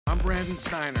I'm Brandon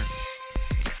Steiner,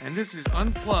 and this is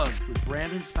Unplugged with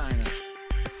Brandon Steiner.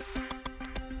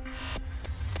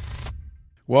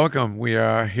 Welcome. We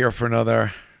are here for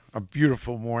a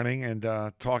beautiful morning and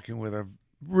talking with a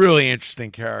really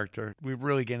interesting character. We're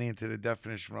really getting into the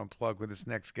definition of Unplugged with this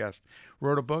next guest.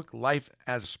 Wrote a book, Life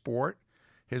as a Sport.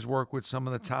 His work with some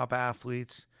of the top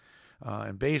athletes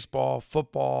in baseball,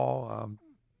 football,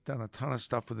 done a ton of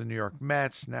stuff with the New York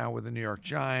Mets, now with the New York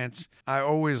Giants. I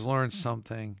always learn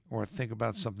something or think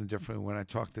about something differently when I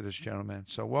talk to this gentleman.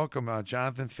 So welcome,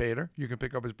 Jonathan Fader. You can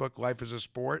pick up his book, Life as a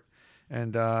Sport,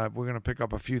 and we're going to pick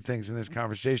up a few things in this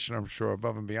conversation, I'm sure,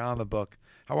 above and beyond the book.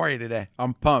 How are you today?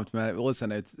 I'm pumped, man.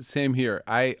 Listen, it's the same here.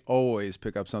 I always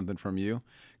pick up something from you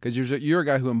because you're a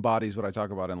guy who embodies what I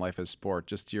talk about in Life as Sport,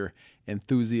 just your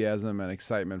enthusiasm and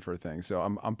excitement for things. So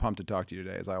I'm pumped to talk to you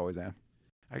today, as I always am.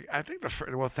 I think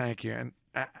well, thank you. And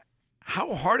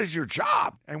how hard is your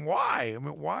job, and why? I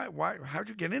mean, why? How'd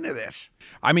you get into this?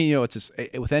 I mean, it's just,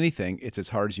 with anything, it's as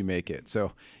hard as you make it.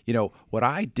 So, what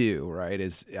I do, right,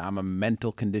 is I'm a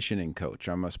mental conditioning coach.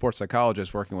 I'm a sports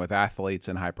psychologist working with athletes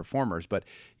and high performers. But,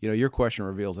 your question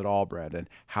reveals it all, Brandon.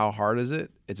 How hard is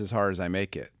it? It's as hard as I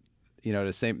make it.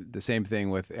 The same thing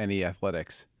with any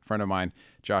athletics. A friend of mine,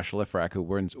 Josh Lifrak, who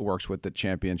works with the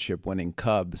championship-winning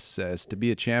Cubs, says to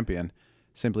be a champion,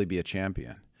 simply be a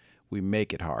champion. We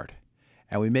make it hard.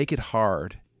 And we make it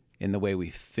hard in the way we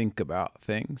think about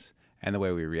things and the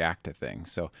way we react to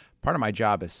things. So part of my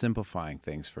job is simplifying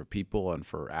things for people and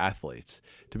for athletes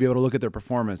to be able to look at their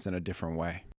performance in a different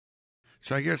way.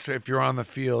 So I guess if you're on the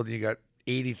field, you got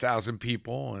 80,000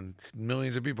 people and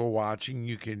millions of people watching,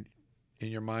 you can, in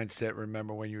your mindset,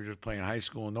 remember when you were just playing high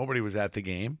school and nobody was at the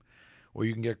game. Or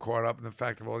you can get caught up in the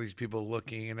fact of all these people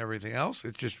looking and everything else.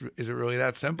 Is it really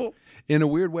that simple? In a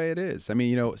weird way, it is. I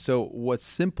mean, so what's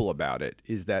simple about it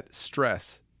is that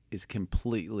stress is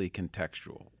completely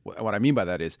contextual. What I mean by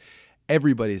that is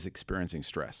everybody's experiencing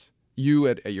stress. You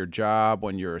at your job,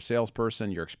 when you're a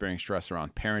salesperson, you're experiencing stress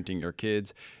around parenting your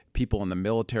kids. People in the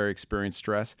military experience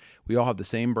stress. We all have the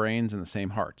same brains and the same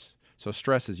hearts. So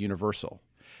stress is universal.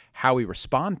 How we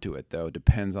respond to it, though,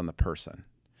 depends on the person.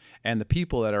 And the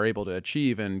people that are able to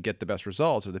achieve and get the best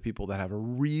results are the people that have a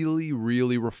really,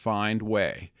 really refined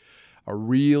way, a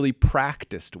really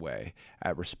practiced way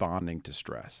at responding to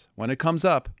stress. When it comes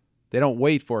up, they don't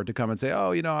wait for it to come and say,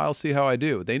 oh, I'll see how I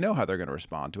do. They know how they're going to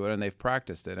respond to it, and they've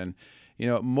practiced it. And,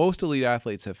 most elite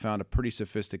athletes have found a pretty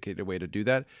sophisticated way to do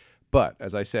that. But,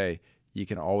 as I say, you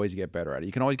can always get better at it.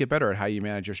 You can always get better at how you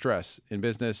manage your stress in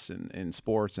business, in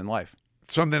sports, in life.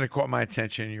 Something that caught my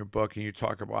attention in your book, and you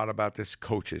talk a lot about this,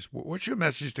 coaches. What's your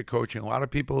message to coaching? A lot of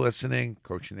people listening,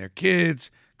 coaching their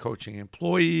kids, coaching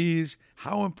employees.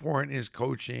 How important is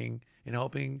coaching in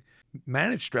helping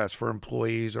manage stress for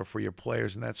employees or for your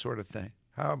players and that sort of thing?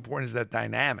 How important is that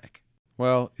dynamic?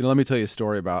 Well, let me tell you a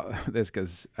story about this,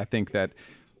 because I think that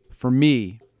for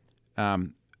me,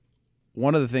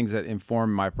 one of the things that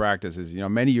informed my practice is,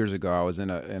 many years ago, I was in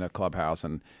a clubhouse,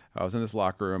 and I was in this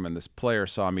locker room, and this player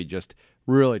saw me just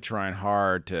really trying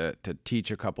hard to teach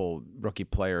a couple rookie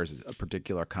players a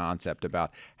particular concept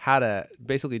about how to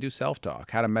basically do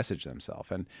self-talk, how to message themselves.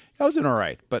 And I was doing all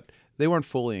right, but they weren't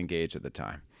fully engaged at the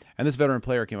time. And this veteran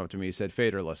player came up to me and said,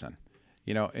 Fader, listen,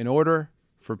 in order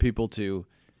for people to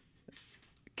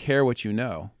care what you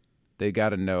know, they got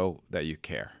to know that you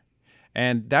care.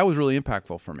 And that was really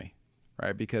impactful for me,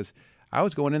 right? Because I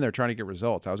was going in there trying to get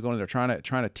results. I was going in there trying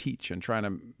to teach and trying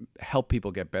to help people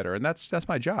get better. And that's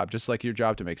my job, just like your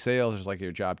job to make sales, just like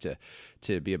your job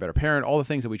to be a better parent, all the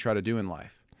things that we try to do in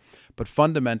life. But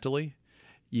fundamentally,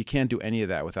 you can't do any of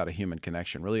that without a human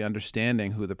connection, really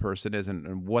understanding who the person is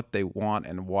and what they want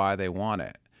and why they want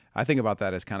it. I think about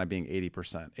that as kind of being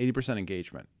 80%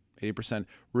 engagement, 80%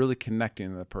 really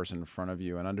connecting to the person in front of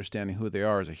you and understanding who they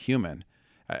are as a human,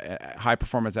 a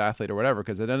high-performance athlete or whatever,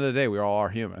 because at the end of the day, we all are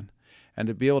human. And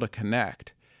to be able to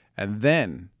connect, and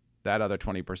then that other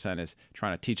 20% is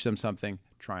trying to teach them something,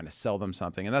 trying to sell them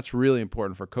something. And that's really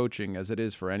important for coaching as it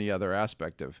is for any other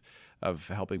aspect of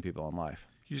helping people in life.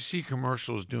 You see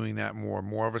commercials doing that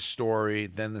more of a story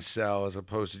than the sell, as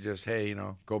opposed to just, hey,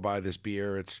 go buy this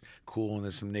beer. It's cool, and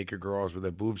there's some naked girls with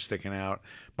their boobs sticking out.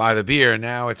 Buy the beer.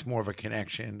 Now it's more of a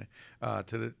connection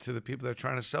to the people they're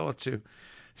trying to sell it to.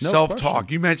 No Self-talk.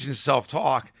 question. You mentioned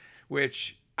self-talk,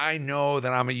 which I know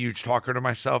that I'm a huge talker to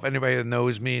myself. Anybody that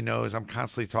knows me knows I'm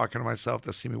constantly talking to myself.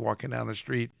 They'll see me walking down the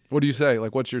street. What do you say?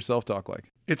 Like, what's your self-talk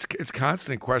like? It's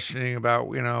constant questioning about,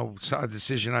 a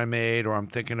decision I made, or I'm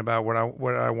thinking about what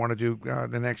I want to do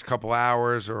the next couple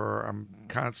hours, or I'm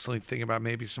constantly thinking about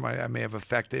maybe somebody I may have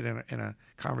affected in a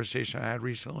conversation I had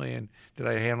recently, and did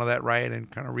I handle that right, and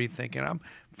kind of rethinking. I'm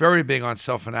very big on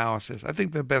self-analysis. I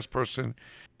think the best person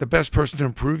to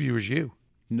improve you is you.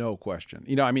 No question.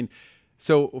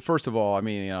 So first of all,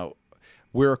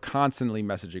 we're constantly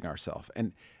messaging ourselves.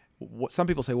 And some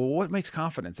people say, well, what makes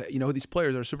confidence? These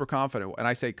players are super confident. And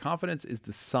I say confidence is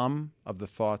the sum of the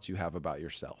thoughts you have about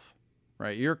yourself,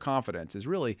 right? Your confidence is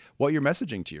really what you're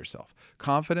messaging to yourself.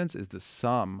 Confidence is the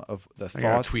sum of the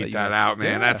thoughts. Tweet that out,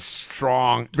 man. Yeah. That's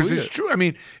strong. Because it's true.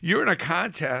 You're in a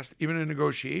contest, even in a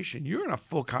negotiation, you're in a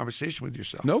full conversation with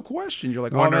yourself. No question. You're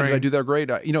like, oh, man, did I do that great?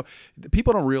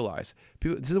 People don't realize.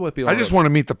 This is what people. I just want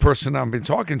to meet the person I've been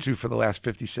talking to for the last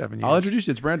 57 years. I'll introduce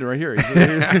you. It's Brandon right here.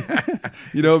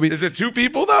 Is it two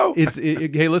people though?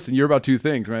 Hey, listen, you're about two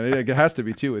things, man. It has to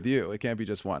be two with you. It can't be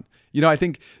just one. I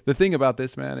think the thing about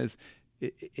this, man, is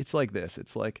it's like this.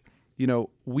 It's like,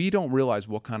 we don't realize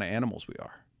what kind of animals we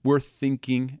are. We're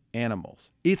thinking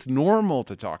animals. It's normal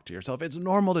to talk to yourself. It's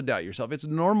normal to doubt yourself. It's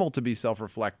normal to be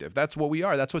self-reflective. That's what we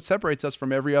are. That's what separates us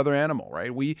from every other animal,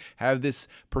 right? We have this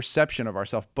perception of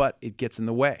ourselves, but it gets in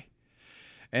the way.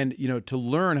 And, to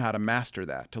learn how to master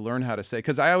that, to learn how to say,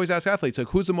 because I always ask athletes, like,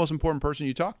 who's the most important person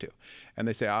you talk to? And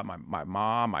they say, my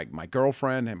mom, my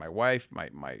girlfriend, and my wife,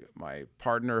 my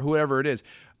partner, whoever it is,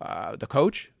 the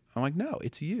coach. I'm like, no,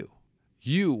 it's you.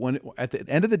 You, at the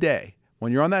end of the day,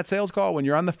 when you're on that sales call, when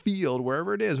you're on the field,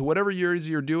 wherever it is, whatever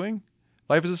you're doing,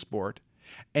 life is a sport,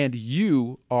 and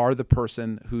you are the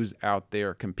person who's out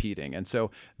there competing. And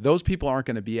so those people aren't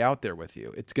going to be out there with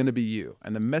you. It's going to be you.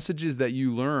 And the messages that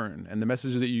you learn and the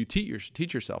messages that you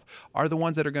teach yourself are the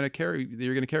ones that you're going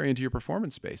to carry into your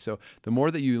performance space. So the more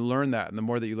that you learn that, and the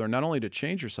more that you learn not only to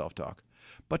change your self-talk,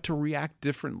 but to react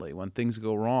differently when things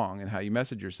go wrong and how you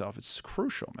message yourself, it's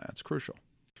crucial, man. It's crucial.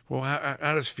 Well,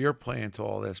 how does fear play into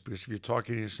all this? Because if you're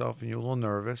talking to yourself and you're a little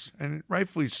nervous, and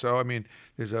rightfully so,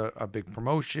 there's a big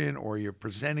promotion, or you're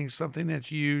presenting something that's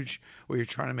huge, or you're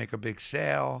trying to make a big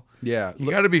sale. Yeah. You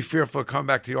got to be fearful to come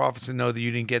back to the office and know that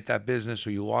you didn't get that business,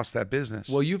 or you lost that business.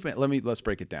 Well, let's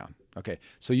break it down. Okay.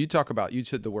 So you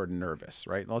said the word nervous,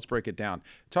 right? Let's break it down.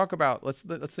 Let's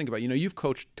think about, you've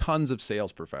coached tons of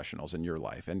sales professionals in your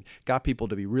life and got people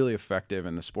to be really effective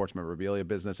in the sports memorabilia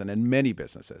business and in many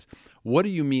businesses. What do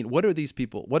you mean? What are these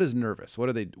people? What is nervous? What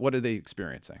are they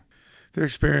experiencing? They're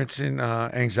experiencing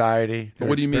anxiety.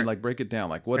 What do you mean? Like, break it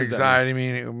down. Like, what does anxiety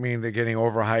mean? They're getting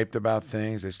overhyped about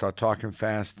things. They start talking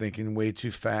fast, thinking way too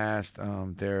fast.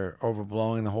 They're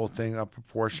overblowing the whole thing up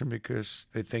proportion because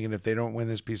they're thinking if they don't win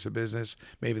this piece of business,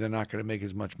 maybe they're not going to make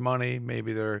as much money.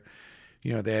 Maybe they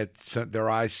had their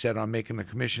eyes set on making the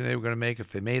commission they were going to make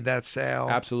if they made that sale.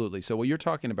 Absolutely. So what you're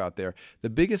talking about there, the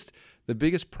biggest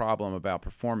problem about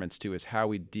performance too is how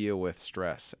we deal with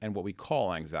stress and what we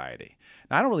call anxiety.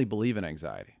 Now, I don't really believe in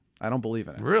anxiety. I don't believe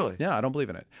in it. Really? Yeah, I don't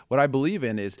believe in it. What I believe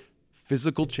in is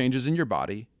physical changes in your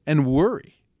body and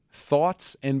worry,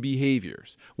 thoughts and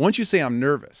behaviors. Once you say I'm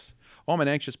nervous, I'm an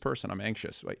anxious person, I'm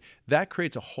anxious, right? That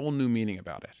creates a whole new meaning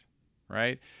about it,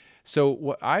 right? So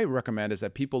what I recommend is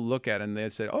that people look at it and they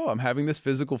say, oh, I'm having this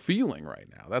physical feeling right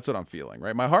now. That's what I'm feeling,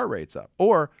 right? My heart rate's up.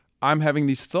 Or I'm having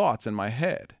these thoughts in my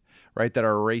head, right, that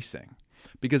are racing.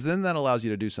 Because then that allows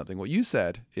you to do something. What you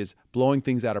said is blowing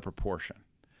things out of proportion.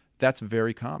 That's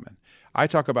very common. I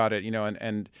talk about it,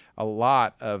 and a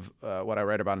lot of what I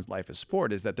write about in Life as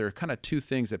Sport is that there are kind of two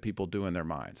things that people do in their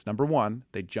minds. Number one,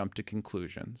 they jump to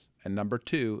conclusions. And number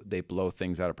two, they blow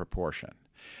things out of proportion.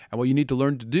 And what you need to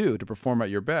learn to do to perform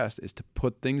at your best is to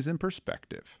put things in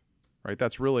perspective, right?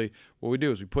 That's really what we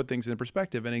do is we put things in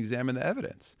perspective and examine the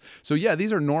evidence. So yeah,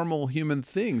 these are normal human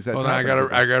things. That I gotta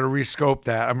rescope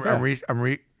that.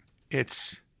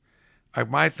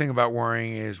 My thing about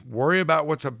worrying is worry about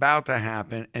what's about to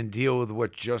happen and deal with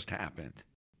what just happened.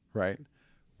 Right.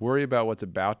 Worry about what's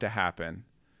about to happen.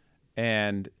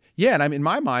 And in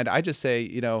my mind, I just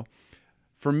say,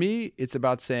 for me, it's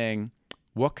about saying,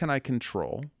 what can I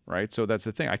control, right? So that's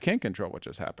the thing. I can't control what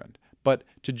just happened. But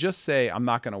to just say, I'm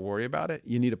not going to worry about it,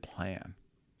 you need a plan.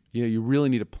 You really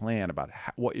need a plan about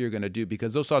what you're going to do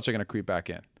because those thoughts are going to creep back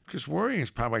in. Because worrying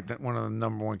is probably one of the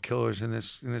number one killers in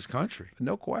this country.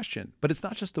 No question. But it's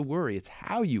not just the worry. It's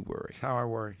how you worry. It's how I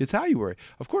worry. It's how you worry.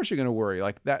 Of course you're going to worry.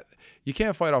 Like that. You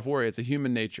can't fight off worry. It's a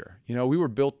human nature. We were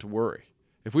built to worry.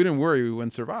 If we didn't worry, we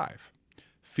wouldn't survive.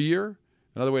 Fear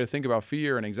Another way to think about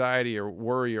fear and anxiety or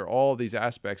worry or all of these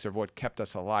aspects of what kept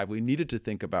us alive. We needed to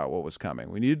think about what was coming.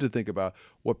 We needed to think about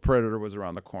what predator was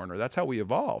around the corner. That's how we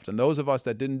evolved. And those of us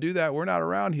that didn't do that, we're not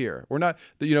around here. We're not,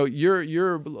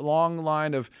 your long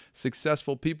line of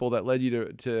successful people that led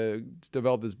you to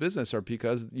develop this business are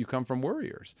because you come from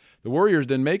worriers. The warriors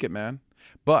didn't make it, man.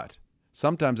 But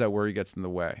sometimes that worry gets in the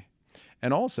way.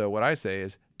 And also what I say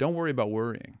is don't worry about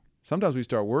worrying. Sometimes we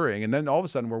start worrying and then all of a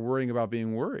sudden we're worrying about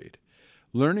being worried.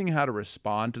 Learning how to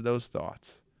respond to those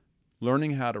thoughts,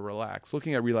 learning how to relax,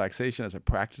 looking at relaxation as a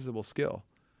practicable skill,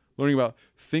 learning about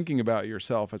thinking about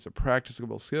yourself as a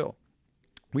practicable skill.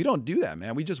 We don't do that,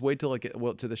 man. We just wait till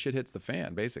till the shit hits the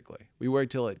fan, basically. We wait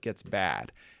till it gets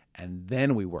bad, and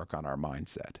then we work on our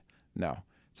mindset. No,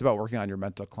 it's about working on your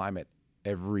mental climate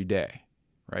every day,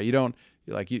 right? You don't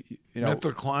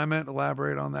mental climate.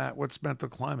 Elaborate on that. What's mental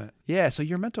climate? Yeah, so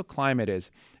your mental climate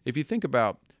is, if you think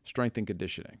about strength and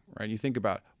conditioning, right? You think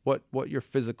about what your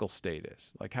physical state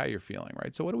is, like how you're feeling,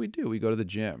 right? So what do? We go to the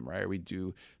gym, right? We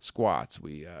do squats.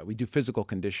 We do physical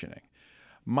conditioning.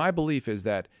 My belief is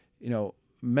that,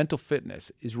 mental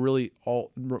fitness is really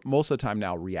most of the time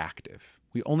now reactive.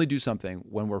 We only do something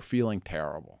when we're feeling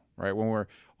terrible, right? When we're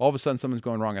all of a sudden something's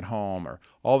going wrong at home, or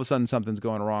all of a sudden something's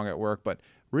going wrong at work. But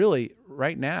really,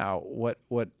 right now, what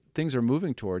things are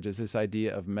moving towards is this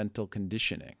idea of mental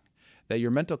conditioning. That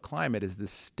your mental climate is the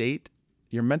state,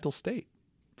 your mental state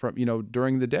from,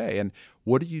 during the day. And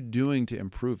what are you doing to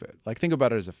improve it? Like, think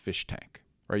about it as a fish tank,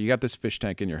 right? You got this fish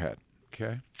tank in your head.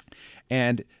 Okay.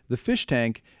 And the fish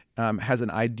tank has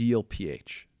an ideal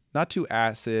pH, not too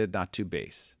acid, not too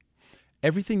base.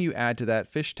 Everything you add to that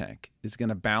fish tank is going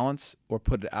to balance or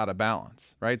put it out of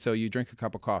balance, right? So you drink a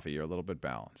cup of coffee, you're a little bit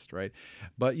balanced, right?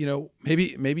 But,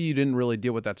 maybe you didn't really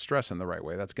deal with that stress in the right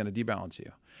way. That's going to debalance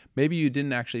you. Maybe you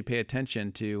didn't actually pay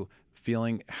attention to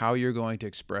feeling how you're going to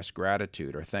express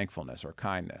gratitude or thankfulness or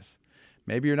kindness.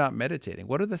 Maybe you're not meditating.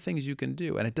 What are the things you can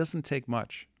do? And it doesn't take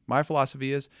much. My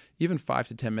philosophy is even 5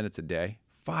 to 10 minutes a day,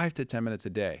 5 to 10 minutes a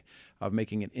day of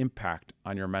making an impact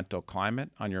on your mental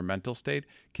climate, on your mental state,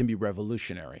 can be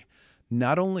revolutionary.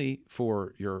 Not only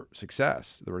for your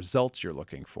success, the results you're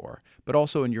looking for, but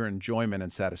also in your enjoyment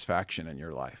and satisfaction in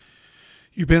your life.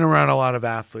 You've been around a lot of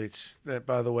athletes. That,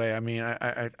 by the way, I mean,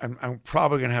 I'm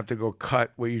probably going to have to go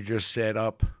cut what you just said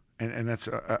up, and that's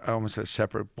almost a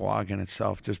separate blog in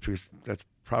itself, just because that's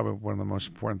probably one of the most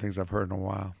important things I've heard in a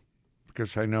while.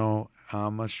 Because I know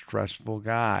I'm a stressful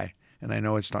guy. And I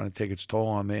know it's starting to take its toll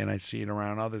on me, and I see it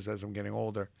around others as I'm getting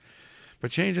older.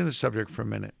 But changing the subject for a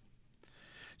minute.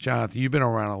 Jonathan, you've been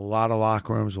around a lot of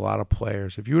locker rooms, a lot of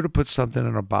players. If you were to put something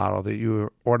in a bottle that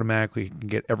you automatically can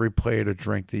get every player to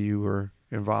drink that you were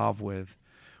involved with,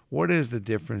 what is the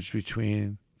difference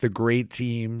between the great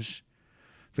teams,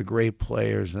 the great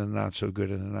players, and the not so good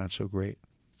and the not so great?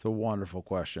 It's a wonderful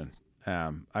question.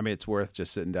 It's worth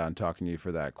just sitting down and talking to you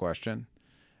for that question.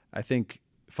 I think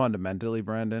fundamentally,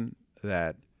 Brandon,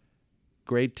 that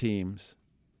great teams,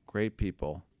 great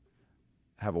people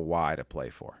have a why to play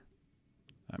for.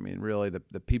 I mean, really,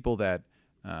 the people that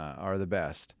are the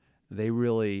best, they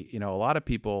really, a lot of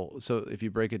people, so if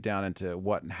you break it down into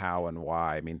what and how and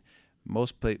why, I mean,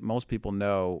 most people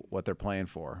know what they're playing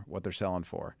for, what they're selling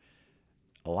for.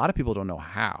 A lot of people don't know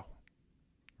how,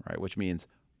 right? Which means,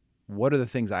 what are the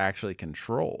things I actually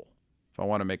control? If I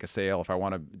want to make a sale, if I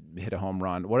want to hit a home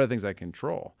run, what are the things I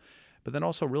control? But then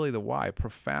also really the why,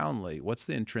 profoundly, what's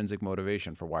the intrinsic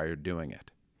motivation for why you're doing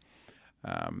it?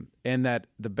 And that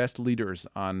the best leaders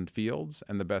on fields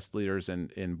and the best leaders in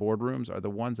boardrooms are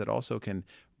the ones that also can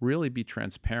really be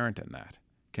transparent in that,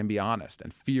 can be honest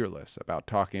and fearless about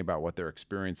talking about what they're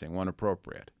experiencing when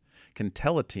appropriate, can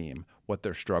tell a team what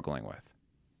they're struggling with,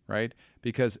 right?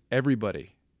 Because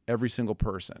every single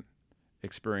person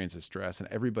experiences stress and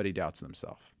everybody doubts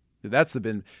themselves. That's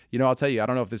been, I'll tell you, I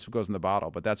don't know if this goes in the bottle,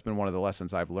 but that's been one of the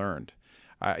lessons I've learned.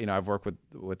 I've worked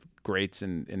with greats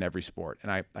in every sport,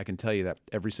 and I can tell you that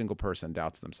every single person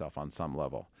doubts themselves on some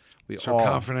level.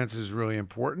 Confidence is really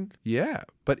important? Yeah,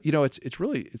 but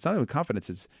it's not even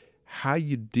confidence, it's how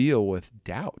you deal with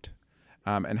doubt,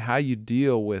 and how you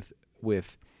deal with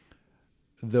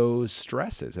those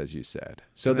stresses, as you said.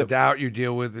 So the doubt you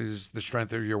deal with is the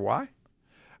strength of your why?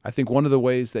 I think one of the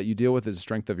ways that you deal with it is the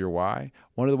strength of your why.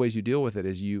 One of the ways you deal with it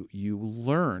is you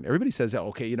learn. Everybody says,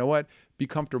 okay, you know what? Get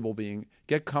comfortable being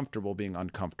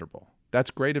uncomfortable. That's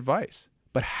great advice.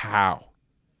 But how?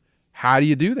 How do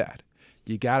you do that?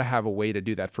 You got to have a way to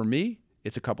do that. For me,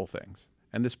 it's a couple things.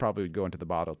 And this probably would go into the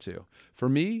bottle too. For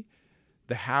me,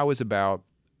 the how is about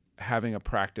having a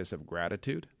practice of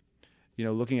gratitude.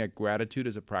 Looking at gratitude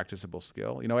as a practicable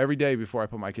skill. Every day before I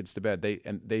put my kids to bed,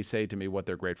 they say to me what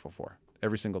they're grateful for.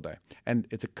 every single day. And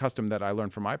it's a custom that I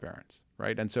learned from my parents,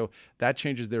 right? And so that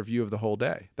changes their view of the whole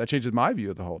day. That changes my view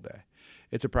of the whole day.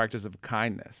 It's a practice of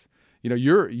kindness.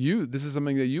 This is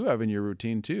something that you have in your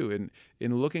routine too,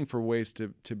 in looking for ways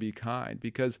to be kind,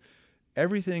 because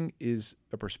everything is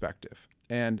a perspective.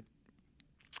 And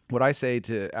what I say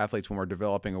to athletes when we're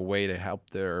developing a way to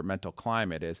help their mental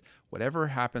climate is whatever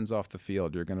happens off the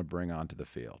field, you're going to bring onto the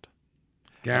field.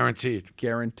 Guaranteed.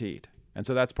 Guaranteed. And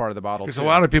so that's part of the bottle. Because a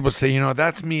lot of people say,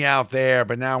 that's me out there,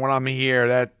 but now when I'm here,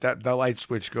 that the light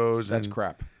switch goes. That's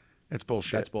crap. It's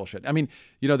bullshit. That's bullshit. I mean,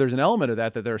 there's an element of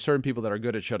that there are certain people that are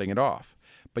good at shutting it off,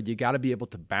 but you got to be able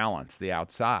to balance the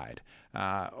outside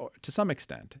to some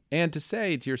extent, and to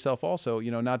say to yourself also,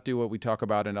 not do what we talk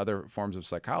about in other forms of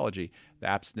psychology, the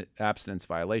abstinence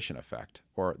violation effect,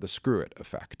 or the screw it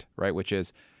effect, right? Which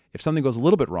is, if something goes a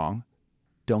little bit wrong,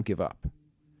 don't give up.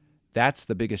 That's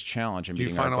the biggest challenge in meeting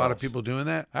our goals. Do you find a lot of people doing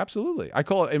that? Absolutely. I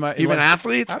call it even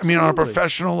athletes? Absolutely. I mean, on a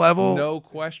professional level? No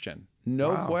question.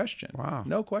 No question. Wow.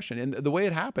 No question. And the way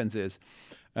it happens is,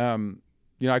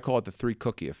 I call it the 3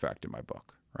 cookie effect in my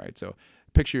book, right? So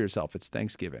picture yourself, it's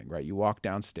Thanksgiving, right? You walk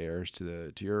downstairs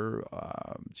to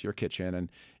your kitchen, and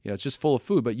it's just full of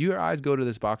food, but your eyes go to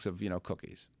this box of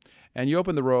cookies, and you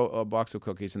open the box of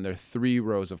cookies, and there are 3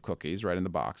 rows of cookies right in the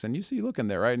box, and you look in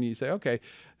there, right? And you say, okay,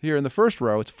 here in the first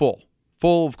row it's full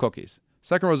of cookies.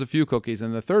 Second row is a few cookies,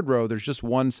 and the third row there's just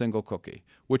one single cookie.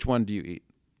 Which one do you eat?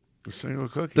 The single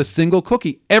cookie. The single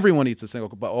cookie. Everyone eats a single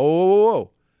cookie. But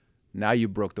whoa. Now you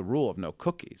broke the rule of no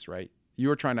cookies, right? You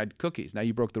were trying to eat cookies. Now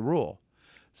you broke the rule.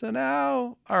 So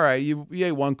now, all right, you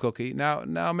ate 1 cookie. Now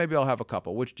maybe I'll have a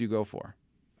couple. Which do you go for?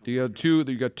 Do you have 2?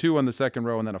 You got 2 on the second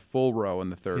row and then a full row in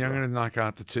the third row. You're going to knock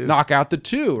out the 2. Knock out the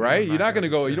 2, right? You're not going to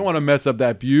go. You don't want to mess up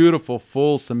that beautiful,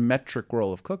 full, symmetric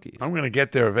row of cookies. I'm going to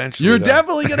get there eventually. You're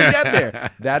definitely going to get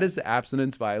there. That is the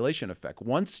abstinence violation effect.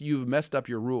 Once you've messed up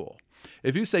your rule,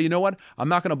 if you say, you know what, I'm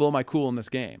not going to blow my cool in this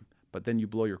game, but then you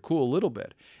blow your cool a little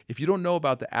bit. If you don't know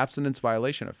about the abstinence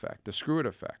violation effect, the screw it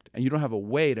effect, and you don't have a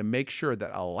way to make sure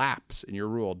that a lapse in your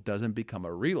rule doesn't become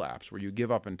a relapse where you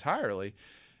give up entirely,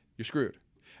 you're screwed.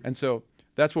 And so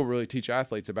that's what we really teach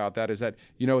athletes about that, is that,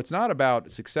 it's not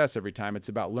about success every time. It's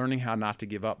about learning how not to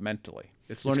give up mentally.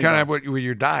 It's kind of with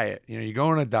your diet. You go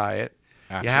on a diet.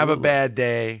 Absolutely. You have a bad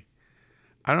day.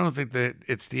 I don't think that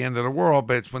it's the end of the world,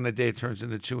 but it's when the day turns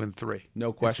into 2 and 3.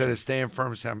 No question. Instead of staying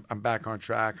firm, saying, I'm back on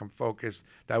track, I'm focused.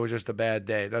 That was just a bad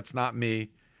day. That's not me.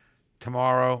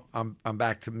 Tomorrow, I'm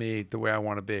back to me the way I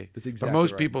want to be. That's exactly But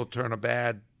most right. people turn a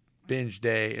bad binge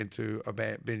day into a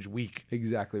bad binge week.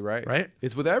 Exactly right. Right?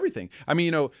 It's with everything. I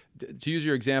mean, to use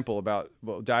your example about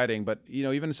dieting, but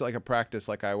even it's like a practice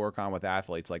like I work on with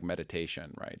athletes, like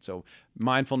meditation, right? So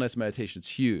mindfulness meditation is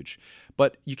huge,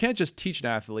 but you can't just teach an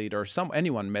athlete or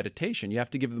anyone meditation. You have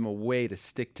to give them a way to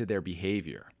stick to their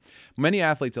behavior. Many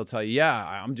athletes will tell you,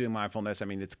 yeah, I'm doing mindfulness. I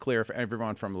mean, it's clear for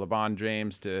everyone from LeBron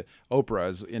James to Oprah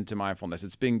is into mindfulness.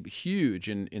 It's been huge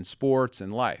in sports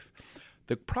and life.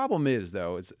 The problem is,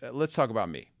 though, let's talk about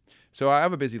me. So I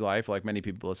have a busy life, like many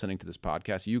people listening to this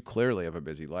podcast. You clearly have a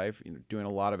busy life, doing a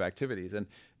lot of activities, and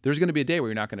there's going to be a day where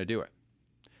you're not going to do it.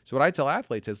 So what I tell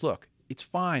athletes is, look, it's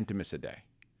fine to miss a day.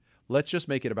 Let's just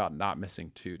make it about not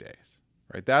missing 2 days,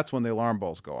 right? That's when the alarm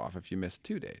bells go off if you miss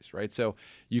 2 days, right? So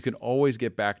you can always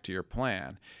get back to your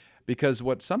plan. Because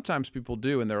what sometimes people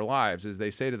do in their lives is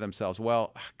they say to themselves,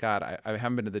 well, God, I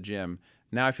haven't been to the gym.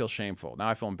 Now I feel shameful. Now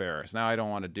I feel embarrassed. Now I don't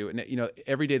want to do it. And,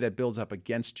 every day that builds up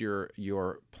against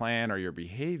your plan or your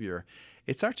behavior,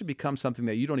 it starts to become something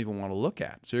that you don't even want to look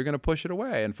at. So you're going to push it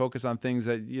away and focus on things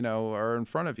that, are in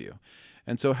front of you.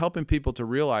 And so helping people to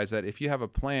realize that if you have a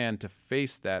plan to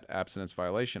face that abstinence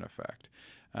violation effect,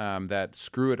 that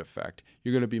screw it effect,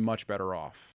 you're going to be much better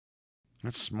off.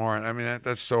 That's smart. I mean,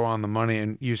 that's so on the money.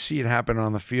 And you see it happen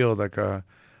on the field. How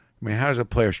does a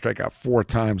player strike out 4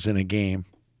 times in a game?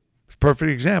 It's a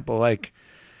perfect example. I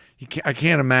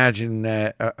can't imagine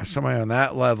that somebody on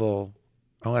that level,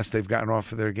 unless they've gotten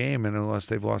off of their game and unless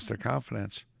they've lost their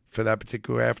confidence for that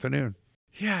particular afternoon.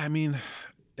 Yeah, I mean,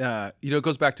 it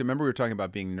goes back to, remember we were talking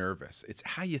about being nervous. It's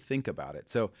how you think about it.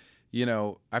 So,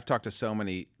 I've talked to so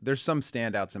many, there's some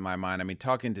standouts in my mind. I mean,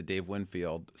 talking to Dave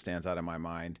Winfield stands out in my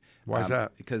mind. Why is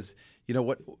that? Because,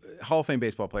 what Hall of Fame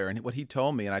baseball player, and what he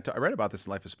told me, and I read about this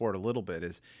in Life of Sport a little bit,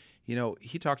 is,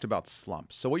 he talked about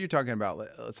slumps. So what you're talking about,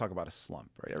 let's talk about a slump,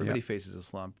 right? Everybody faces a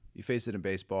slump. You face it in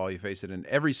baseball. You face it in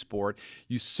every sport.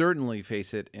 You certainly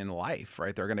face it in life,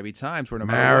 right? There are going to be times where no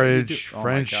matter what you do,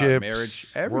 friendships,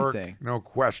 marriage, everything. Work, no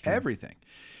question. Everything.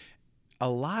 A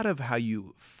lot of how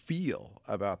you feel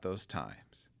about those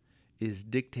times is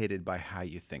dictated by how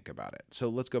you think about it. So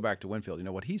let's go back to Winfield.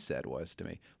 What he said was to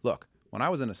me, look, when I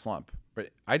was in a slump,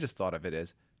 right, I just thought of it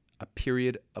as a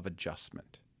period of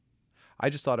adjustment. I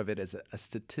just thought of it as a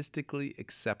statistically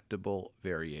acceptable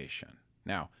variation.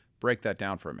 Now, break that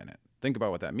down for a minute. Think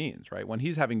about what that means, right? When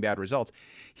he's having bad results,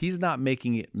 he's not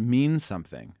making it mean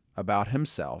something about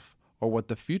himself or what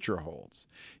the future holds.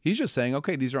 He's just saying,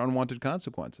 okay, these are unwanted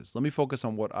consequences. Let me focus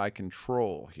on what I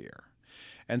control here.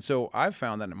 And so I've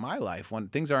found that in my life, when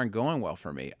things aren't going well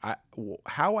for me,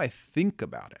 how I think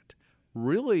about it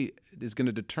really is going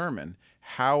to determine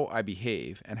how I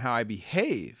behave, and how I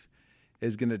behave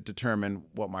is going to determine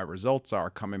what my results are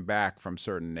coming back from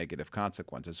certain negative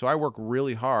consequences. So I work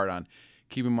really hard on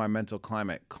keeping my mental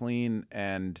climate clean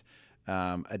and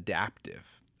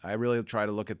adaptive. I really try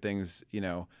to look at things,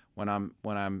 when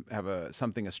I'm have a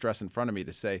stress in front of me,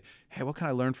 to say, hey, what can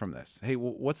I learn from this? Hey,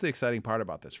 what's the exciting part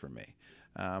about this for me?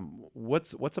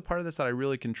 What's a part of this that I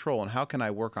really control, and how can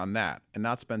I work on that and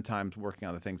not spend time working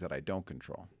on the things that I don't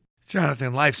control?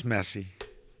 Jonathan, life's messy.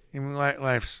 I mean,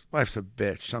 life's a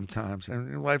bitch sometimes,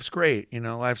 and life's great.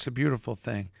 Life's a beautiful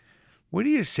thing. What do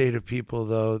you say to people,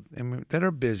 though, that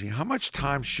are busy? How much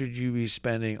time should you be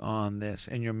spending on this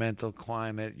in your mental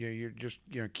climate? You're just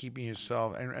keeping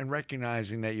yourself and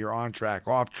recognizing that you're on track,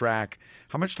 off track.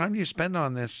 How much time do you spend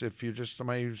on this if you're just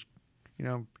somebody who's,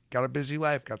 got a busy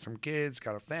life, got some kids,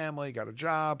 got a family, got a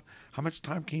job? How much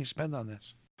time can you spend on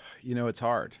this? It's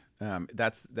hard.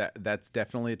 That's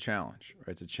definitely a challenge. Right?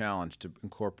 It's a challenge to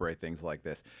incorporate things like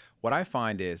this. What I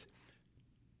find is,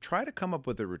 try to come up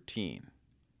with a routine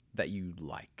that you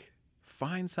like.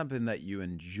 Find something that you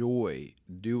enjoy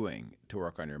doing to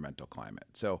work on your mental climate.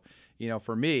 So,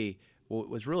 for me, what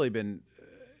was really been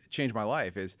changed my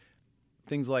life is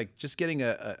things like just getting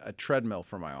a treadmill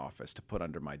for my office to put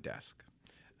under my desk.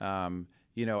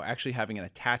 Actually having an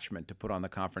attachment to put on the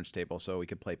conference table so we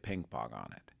could play ping pong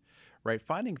on it. Right?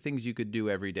 Finding things you could do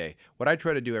every day. What I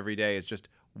try to do every day is just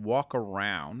walk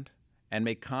around and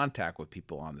make contact with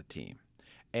people on the team.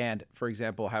 And, for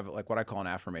example, have like what I call an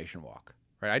affirmation walk.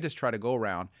 Right? I just try to go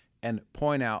around and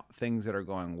point out things that are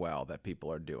going well that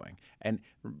people are doing. And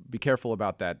be careful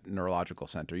about that neurological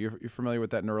center. You're familiar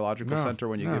with that neurological center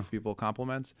when you give people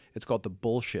compliments? It's called the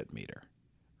bullshit meter.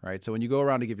 Right? So when you go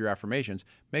around to give your affirmations,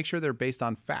 make sure they're based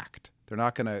on fact. They're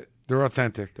authentic.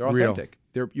 They're authentic.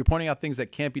 You're pointing out things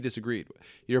that can't be disagreed with.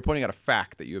 You're pointing out a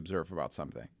fact that you observe about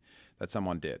something that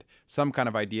someone did. Some kind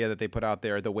of idea that they put out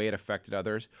there, the way it affected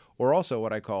others, or also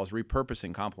what I call is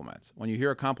repurposing compliments. When you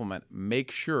hear a compliment, make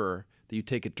sure that you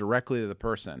take it directly to the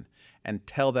person and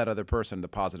tell that other person the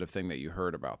positive thing that you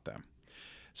heard about them.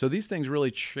 So these things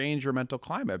really change your mental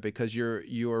climate because you're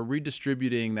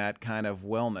redistributing that kind of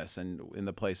wellness in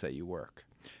the place that you work.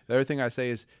 The other thing I say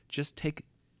is just take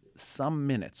some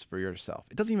minutes for yourself.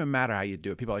 It doesn't even matter how you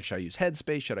do it. People are like, should I use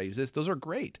Headspace? Should I use this? Those are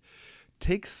great.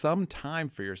 Take some time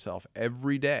for yourself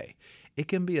every day. It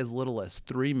can be as little as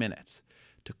 3 minutes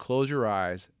to close your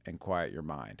eyes and quiet your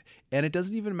mind. And it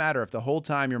doesn't even matter if the whole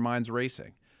time your mind's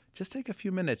racing. Just take a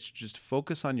few minutes, just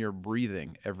focus on your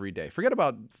breathing every day. Forget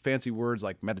about fancy words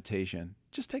like meditation.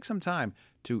 Just take some time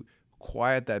to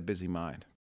quiet that busy mind.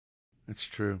 That's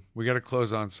true. We got to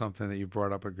close on something that you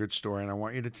brought up, a good story, and I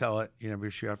want you to tell it,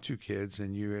 because you have 2 kids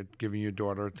and you had given your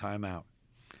daughter a timeout.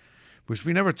 Which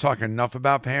we never talk enough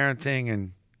about parenting,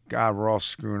 and God, we're all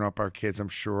screwing up our kids, I'm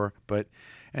sure.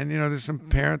 There's some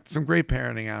great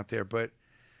parenting out there, but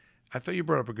I thought you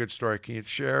brought up a good story. Can you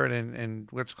share it? And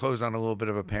let's close on a little bit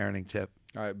of a parenting tip.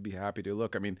 I'd be happy to.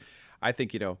 Look, I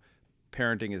think,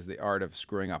 parenting is the art of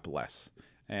screwing up less.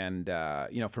 And,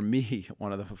 for me,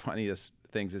 one of the funniest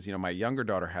things is, my younger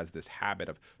daughter has this habit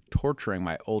of torturing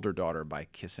my older daughter by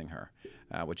kissing her,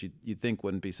 which you'd think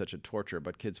wouldn't be such a torture,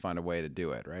 but kids find a way to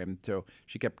do it, right? And so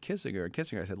she kept kissing her.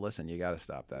 I said, listen, you got to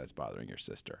stop that. It's bothering your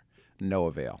sister. No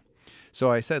avail.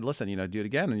 So I said, listen, do it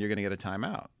again and you're going to get a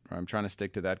timeout. I'm trying to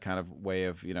stick to that kind of way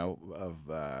of,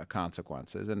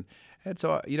 consequences. And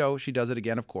so, she does it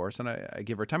again, of course, and I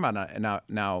give her a timeout. And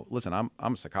now, listen, I'm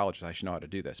a psychologist. I should know how to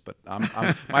do this, but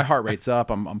my heart rate's up.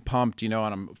 I'm pumped, and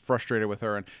I'm frustrated with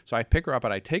her. And so I pick her up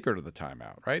and I take her to the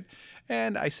timeout, right?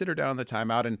 And I sit her down in the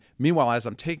timeout. And meanwhile, as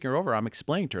I'm taking her over, I'm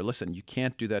explaining to her, listen, you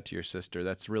can't do that to your sister.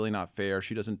 That's really not fair.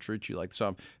 She doesn't treat you like so.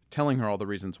 I'm telling her all the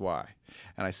reasons why.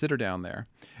 And I sit her down there.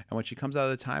 And when she comes out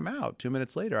of the timeout, 2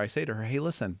 minutes later, I say to her, hey,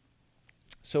 listen,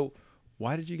 so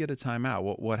why did you get a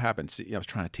timeout? What happened? See, I was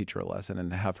trying to teach her a lesson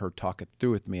and have her talk it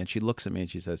through with me. And she looks at me and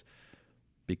she says,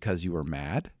 because you were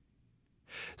mad?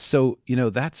 So,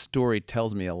 that story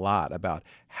tells me a lot about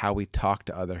how we talk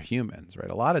to other humans, right?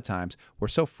 A lot of times we're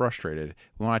so frustrated.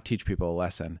 We want to teach people a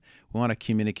lesson. We want to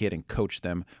communicate and coach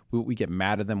them. We get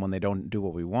mad at them when they don't do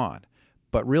what we want.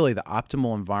 But really the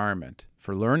optimal environment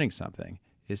for learning something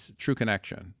is true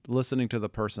connection, listening to the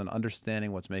person,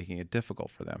 understanding what's making it difficult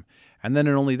for them. And then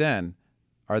and only then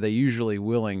are they usually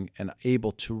willing and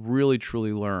able to really,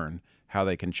 truly learn how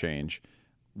they can change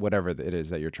whatever it is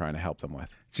that you're trying to help them with.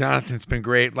 Jonathan, it's been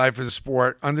great. Life is a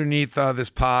Sport. Underneath this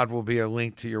pod will be a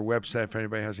link to your website. If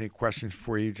anybody has any questions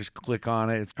for you, just click on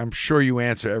it. I'm sure you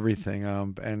answer everything.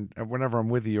 And whenever I'm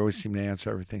with you, you always seem to answer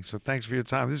everything. So thanks for your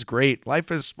time. This is great.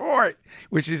 Life is a Sport,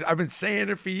 which is, I've been saying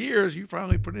it for years. You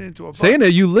finally put it into a book. Saying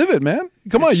it, you live it, man.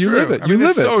 Come on, you true. live it. I mean, You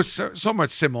live it. So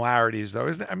much similarities, though,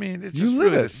 isn't it? I mean, it's You just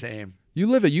live really it. the same. You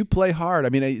live it. You play hard. I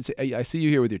mean, I see you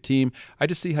here with your team. I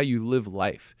just see how you live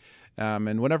life.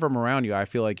 And whenever I'm around you, I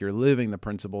feel like you're living the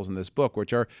principles in this book,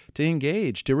 which are to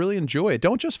engage, to really enjoy it.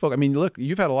 Don't just focus. I mean, look,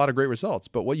 you've had a lot of great results,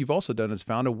 but what you've also done is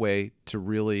found a way to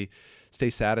really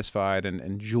stay satisfied and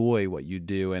enjoy what you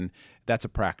do. And that's a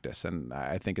practice. And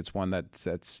I think it's one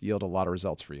that's yielded a lot of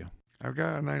results for you. I've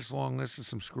got a nice long list of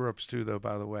some screw-ups too, though,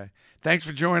 by the way. Thanks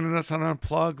for joining us on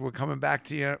Unplugged. We're coming back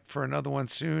to you for another one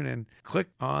soon. And click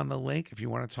on the link if you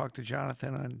want to talk to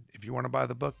Jonathan. If you want to buy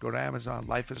the book, go to Amazon.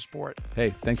 Life is a Sport.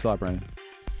 Hey, thanks a lot, Brandon.